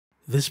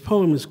This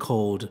poem is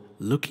called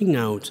Looking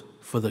Out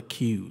for the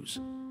Cues.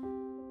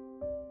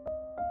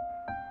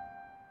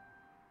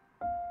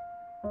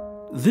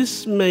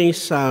 This may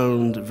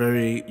sound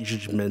very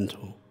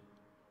judgmental,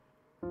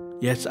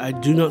 yet I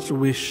do not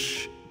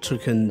wish to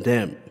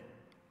condemn.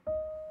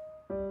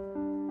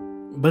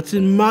 But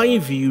in my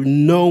view,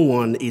 no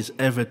one is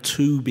ever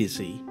too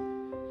busy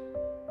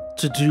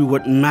to do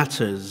what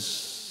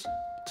matters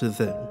to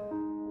them.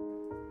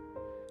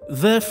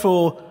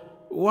 Therefore,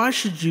 why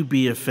should you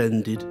be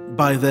offended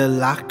by their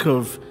lack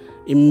of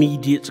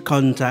immediate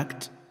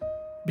contact?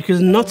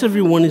 Because not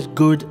everyone is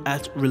good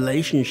at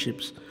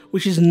relationships,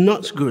 which is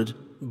not good,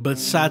 but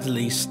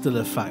sadly still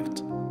a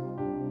fact.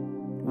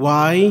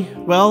 Why?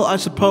 Well, I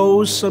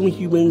suppose some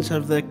humans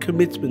have their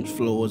commitment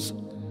flaws.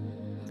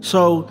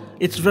 So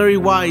it's very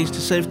wise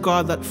to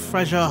safeguard that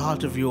fragile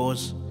heart of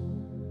yours.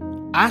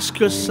 Ask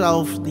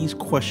yourself these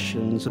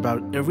questions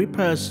about every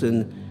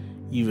person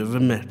you've ever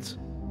met.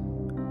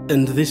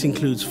 And this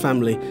includes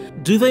family.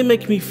 Do they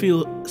make me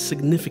feel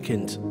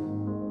significant?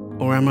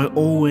 Or am I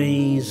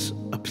always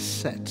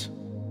upset?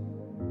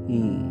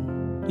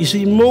 You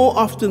see, more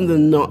often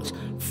than not,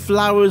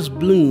 flowers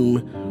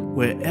bloom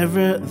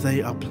wherever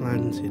they are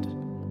planted.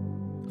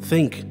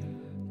 Think,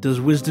 does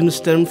wisdom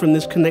stem from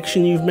this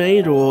connection you've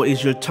made, or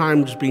is your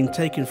time just being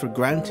taken for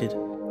granted?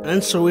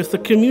 And so if the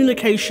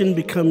communication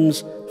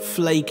becomes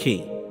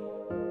flaky,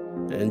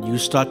 and you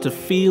start to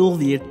feel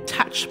the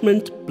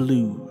attachment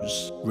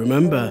blues,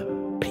 remember,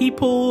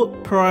 people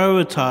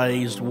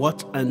prioritize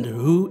what and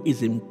who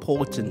is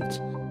important.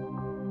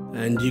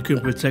 And you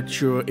can protect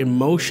your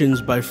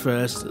emotions by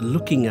first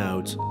looking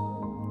out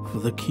for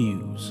the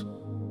cues.